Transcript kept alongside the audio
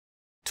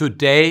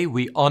Today,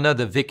 we honor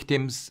the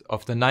victims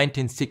of the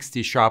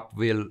 1960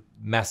 Sharpeville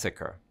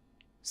massacre.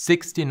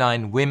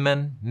 69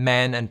 women,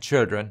 men, and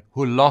children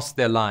who lost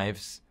their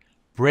lives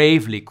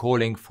bravely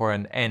calling for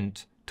an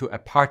end to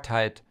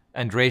apartheid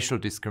and racial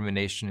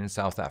discrimination in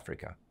South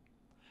Africa.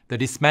 The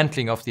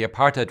dismantling of the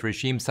apartheid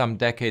regime some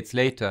decades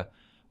later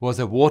was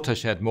a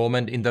watershed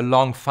moment in the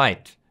long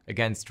fight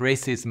against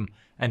racism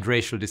and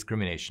racial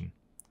discrimination.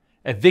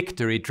 A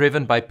victory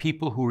driven by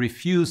people who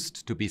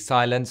refused to be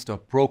silenced or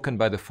broken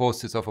by the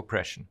forces of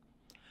oppression.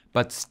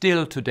 But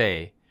still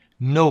today,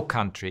 no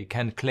country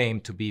can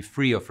claim to be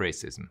free of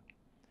racism.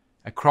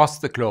 Across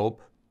the globe,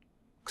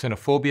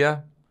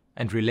 xenophobia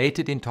and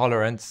related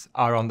intolerance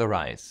are on the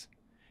rise.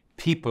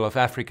 People of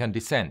African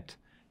descent,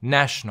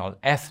 national,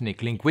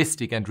 ethnic,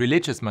 linguistic and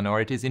religious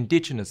minorities,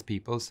 indigenous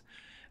peoples,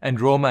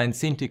 and Roma and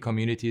Sinti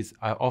communities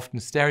are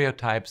often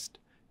stereotyped,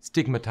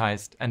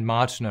 stigmatized and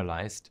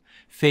marginalized,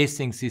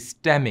 facing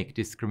systemic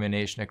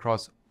discrimination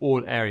across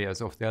all areas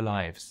of their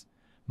lives.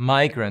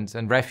 Migrants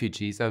and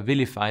refugees are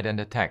vilified and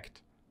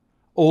attacked.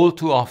 All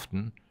too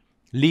often,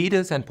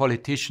 leaders and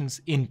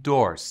politicians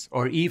endorse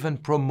or even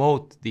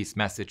promote these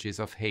messages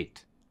of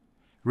hate.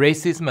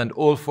 Racism and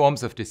all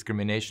forms of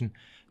discrimination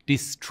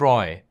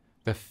destroy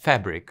the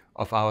fabric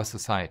of our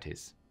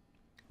societies.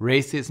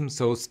 Racism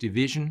sows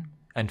division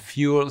and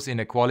fuels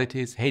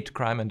inequalities, hate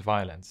crime and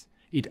violence.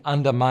 It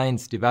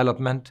undermines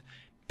development,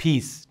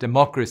 peace,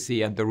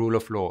 democracy and the rule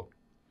of law.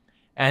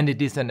 And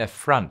it is an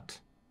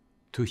affront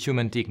to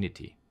human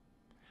dignity.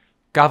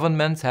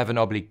 Governments have an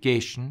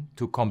obligation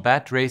to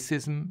combat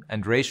racism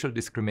and racial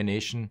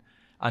discrimination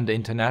under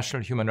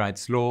international human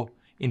rights law,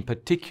 in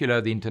particular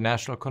the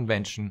International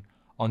Convention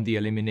on the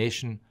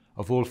Elimination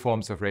of All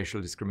Forms of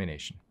Racial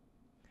Discrimination.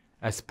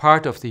 As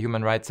part of the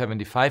Human Rights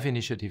 75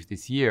 initiative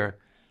this year,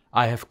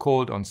 I have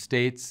called on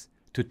states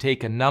to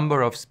take a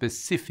number of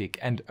specific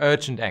and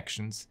urgent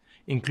actions,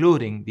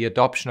 including the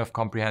adoption of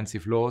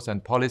comprehensive laws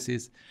and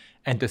policies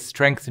and the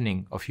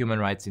strengthening of human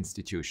rights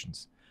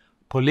institutions.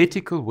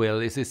 Political will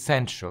is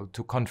essential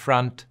to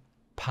confront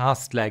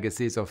past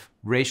legacies of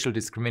racial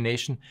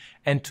discrimination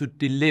and to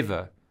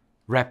deliver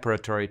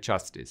reparatory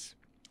justice.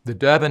 The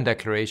Durban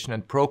Declaration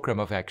and Programme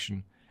of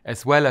Action,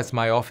 as well as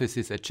my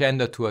office's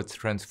agenda towards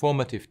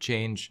transformative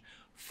change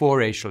for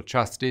racial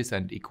justice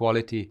and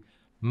equality,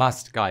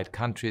 must guide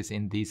countries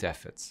in these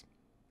efforts.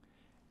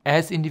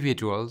 As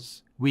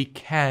individuals, we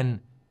can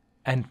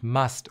and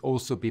must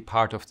also be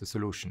part of the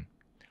solution.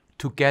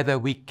 Together,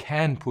 we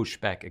can push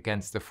back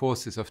against the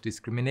forces of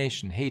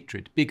discrimination,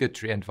 hatred,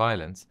 bigotry, and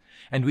violence,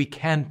 and we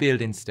can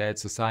build instead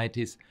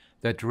societies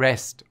that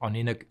rest on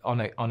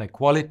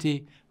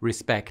equality,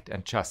 respect,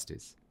 and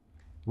justice.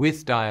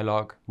 With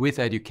dialogue, with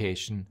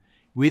education,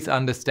 with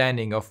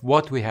understanding of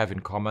what we have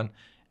in common,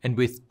 and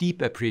with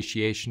deep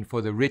appreciation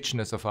for the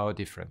richness of our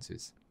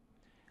differences.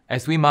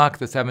 As we mark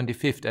the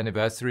 75th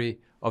anniversary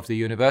of the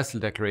Universal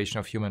Declaration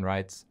of Human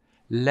Rights,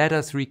 let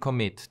us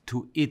recommit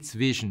to its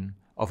vision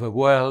of a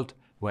world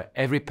where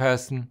every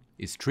person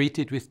is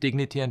treated with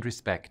dignity and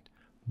respect,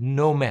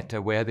 no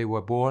matter where they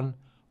were born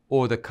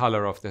or the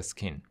color of their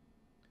skin.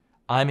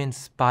 I'm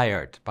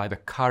inspired by the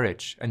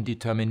courage and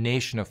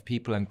determination of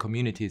people and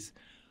communities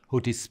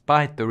who,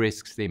 despite the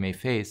risks they may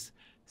face,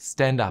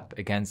 stand up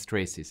against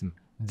racism.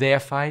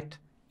 Their fight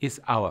is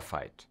our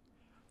fight.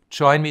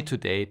 Join me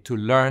today to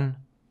learn,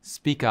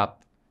 speak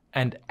up,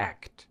 and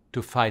act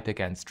to fight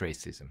against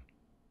racism.